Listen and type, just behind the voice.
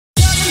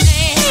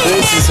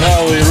This is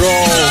how we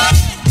roll.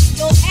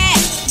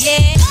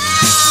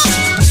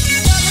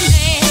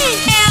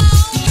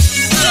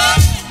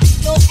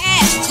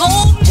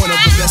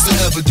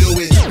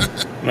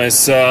 Mēs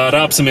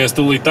rāpsimies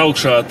tūlīt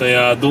augšā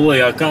tajā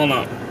dullajā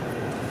kalnā.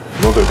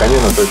 Ну, только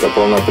канjonā только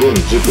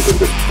полноприводный джип,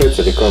 только спēc,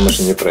 ar ko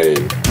mašīnu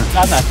nepraēja.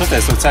 Atnāc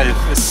pateicu ceļu,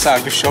 es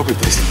sāku šobrīd.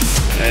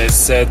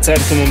 Es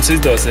ceru, ka mums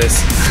izdosies.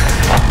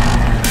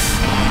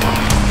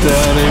 Tā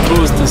arī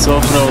būs tas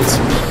offroads.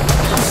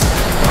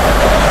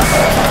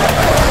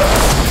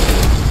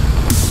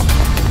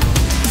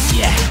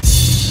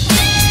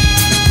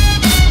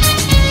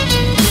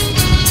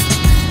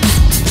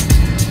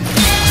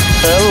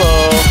 Hello!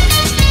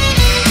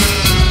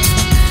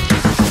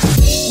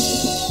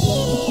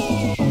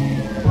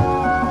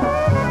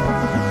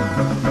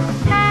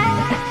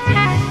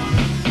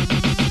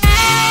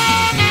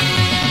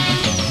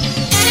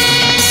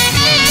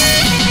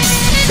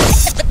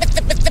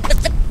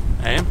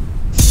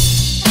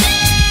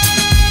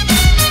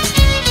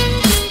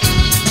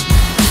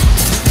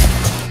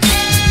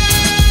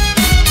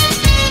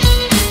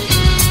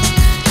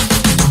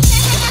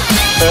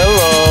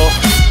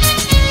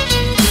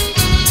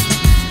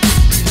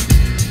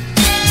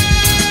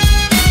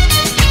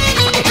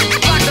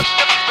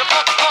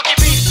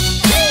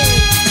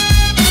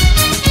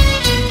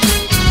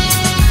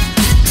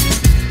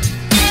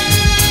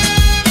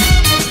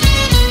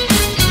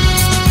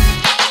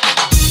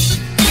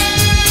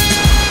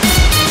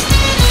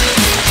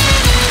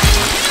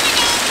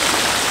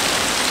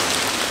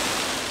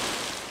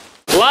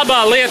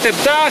 Labā lieta ir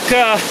tā,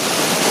 ka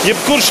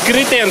jebkurš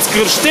kritiens,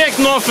 kurš tiek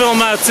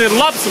nofilmēts, ir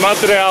labs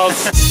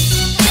materiāls.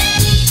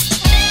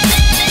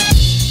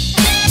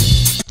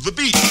 The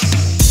beat.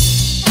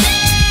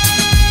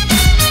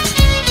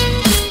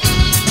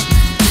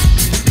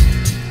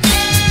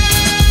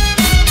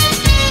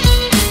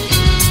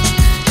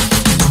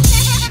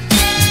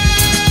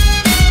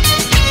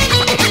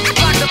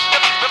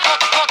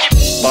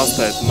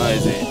 Pastēt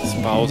maizītes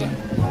pauze.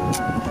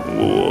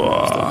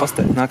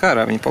 Pastēt nāk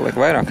ārā, viņi paliek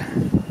vairāk.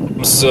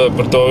 Mums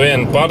par to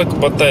vienu parku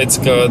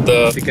pateica, ka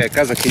tikai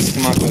kazahiski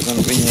mākos, un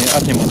viņi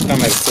atņemot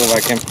kameras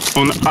cilvēkiem.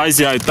 Un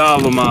aizjāja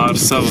tālumā ar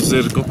savu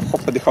zirgu.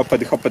 Hopadi,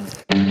 hopadi, hopadi.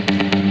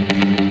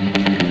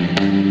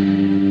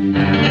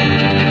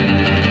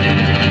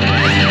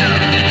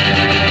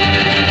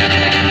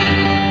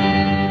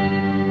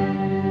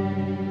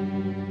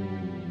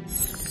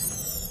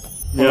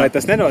 Un, lai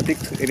tas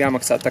nenotiktu, ir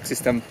jāmaksā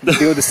taksistam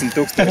 20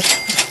 000.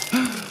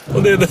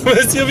 Un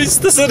iedomājies, ja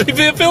viss tas arī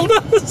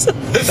piepildās.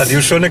 Tad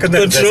jūs šo nekad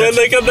neredzēsiet. Tad šo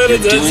nekad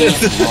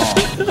neredzēsiet.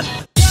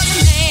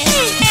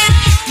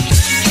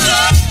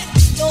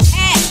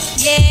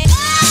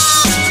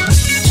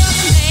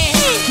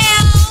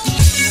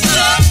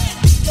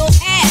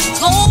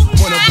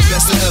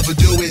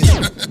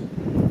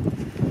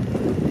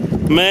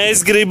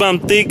 Mēs gribam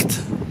tikt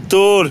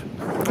tur,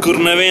 kur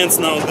neviens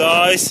nav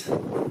gājis.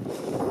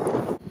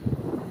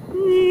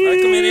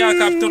 Laikam ir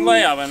jākāp tur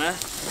lejā, vai ne?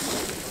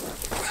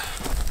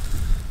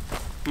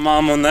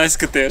 Māmu,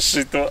 neskaties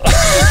šito.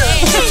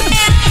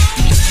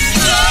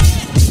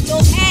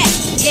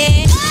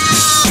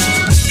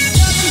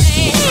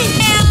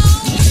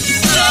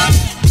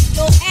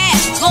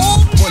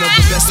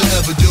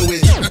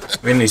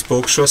 Vienīs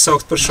pulks šo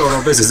saukt par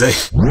šauro bezizejā.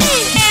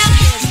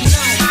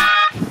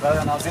 Vēl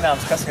jau nav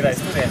zināms, kas ir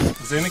aiz turien.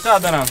 Zini, kā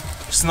darām?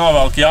 Es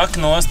novelku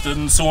jaku nost,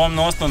 somu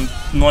nost un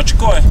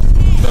nočikoju.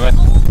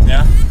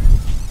 Jā.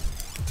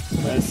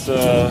 Mēs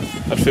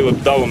ar Filipu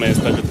dalamies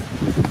tagad.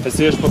 Es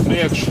iešu pa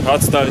priekšu,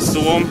 atstāju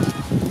somu.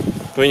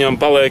 Viņam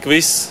paliek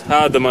viss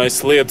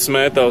ēdamais lietus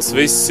mētels,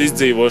 viss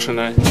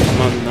izdzīvošanai.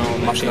 Man nav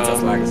mašīnas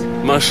atslēgas.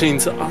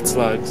 Mašīnas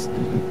atslēgas.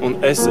 Un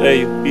es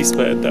eju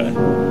izpētē.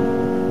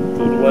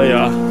 Tur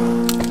lejā.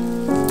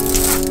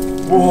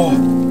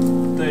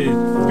 Te ir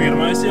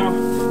pirmais jau.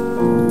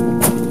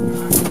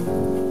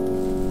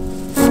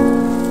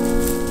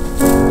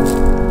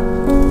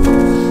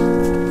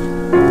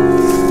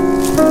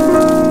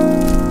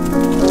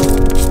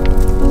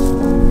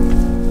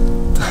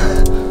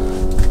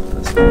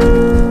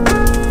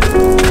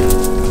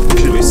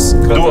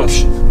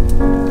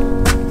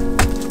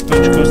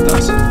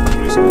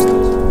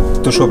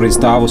 Tu šobrīd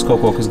stāv uz kaut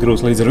ko, kas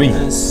grūs līdz ar viņu.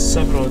 Es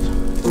saprotu.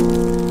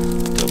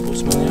 Tā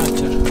būs man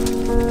jāķer.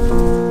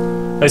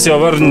 Es jau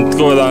varu kaut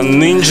kādā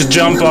ninja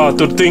jumpā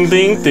tur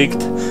ting-ting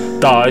tikt.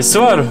 Tā es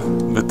varu.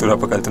 Bet tur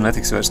apakaļ tu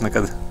netiksi vairs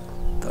nekad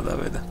tādā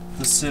veidā.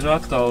 Tas ir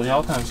atkal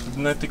jautājums, ka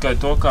ne tikai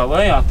to, kā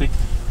lejā tikt.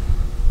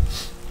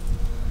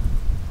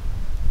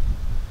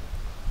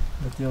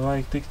 Bet, ja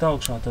vajag tikt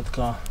augšā, tad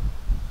kā?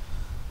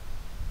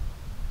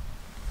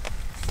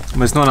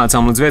 Mēs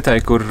nonācām līdz vietai,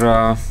 kur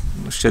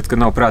šķiet, ka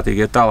nav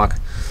prātīgi iet tālāk.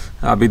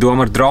 Bija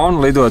doma ar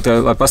dronu lidot,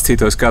 lai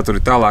pastītos, kā tur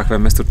ir tālāk, vai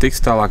mēs tur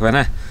tiksim tālāk vai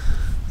ne.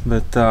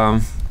 Bet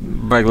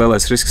baigi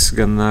lielais risks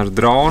gan ar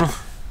dronu,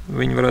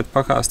 viņi varētu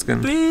pakāst,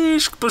 gan...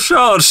 Pīški pa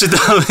šauru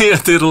šitā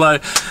vieta ir,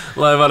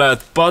 lai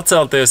varētu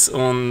pacelties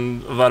un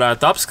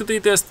varētu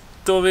apskatīties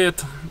to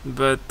vietu,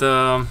 bet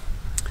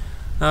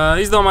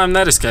izdomājam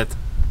neriskēt.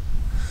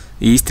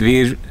 Īsti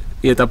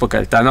iet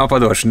apakaļ. Tā nav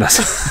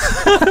padošanās.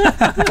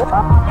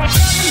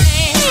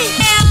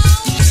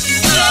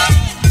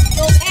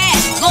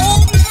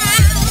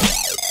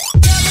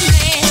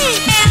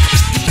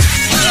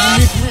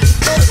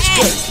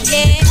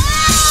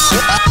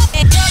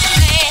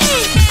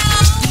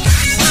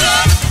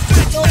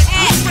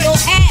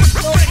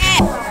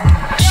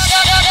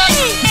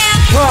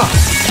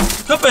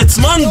 Kāpēc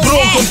man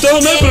brūk un tev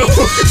nebrūk?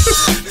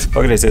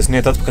 Pagriezies un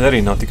iet atpakaļ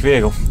arī nav tik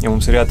viegli, ja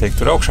mums ir jātiek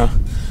tur augšā.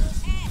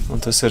 Un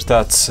tas ir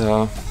tāds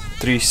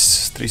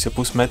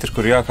 3,5 metri,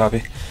 kur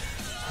jākāpj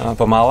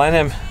pa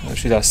mālēniem.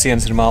 Šitās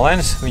sienas ir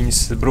mālēnas,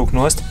 viņas brūk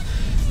nost.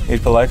 Ir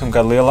pa laikam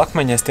kāda liela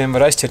akmeņa, es tiem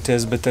var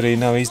aizķerties, bet arī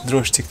nav īsti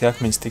droši, cik tie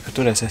akmeņas tikko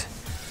turēsies.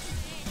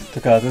 Tā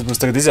kā tas būs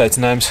tagad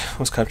izaicinājums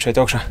uzkāpt šeit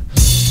augšā.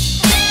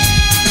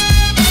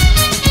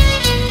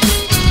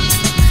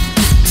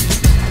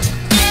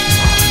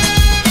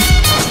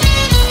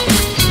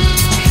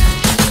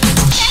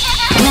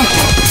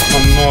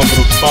 Man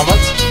nobruka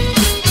pamats.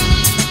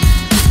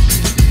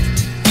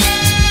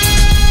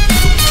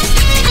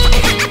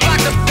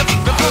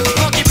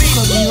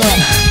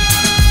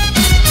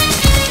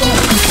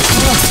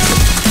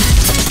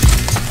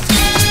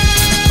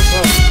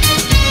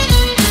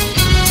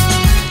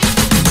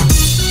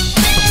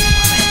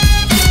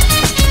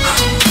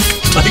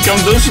 Laikam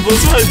duša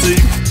būs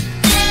vajadzīga.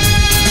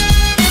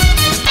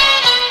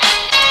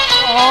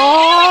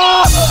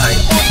 Ai,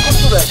 kur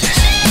turēties?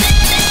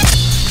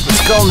 Pēc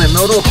kalniem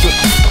nav roku tur.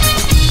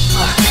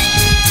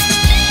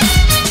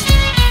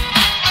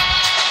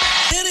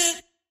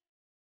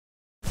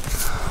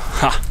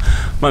 Ha,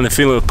 man ir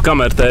Filipa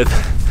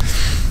kamertēta.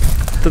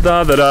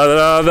 Tad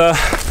rāda.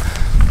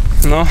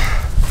 Nu.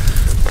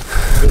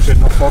 Viņš ir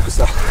no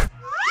fokusā.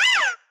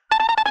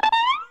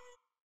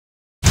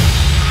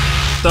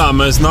 Tā,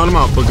 mēs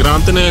normāli pa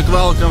grantinieku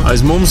velkam.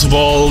 Aiz mums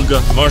Volga.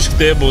 Moški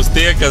tie būs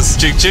tie, kas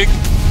čik.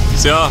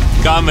 Jā,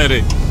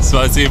 kameri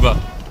svaicībā.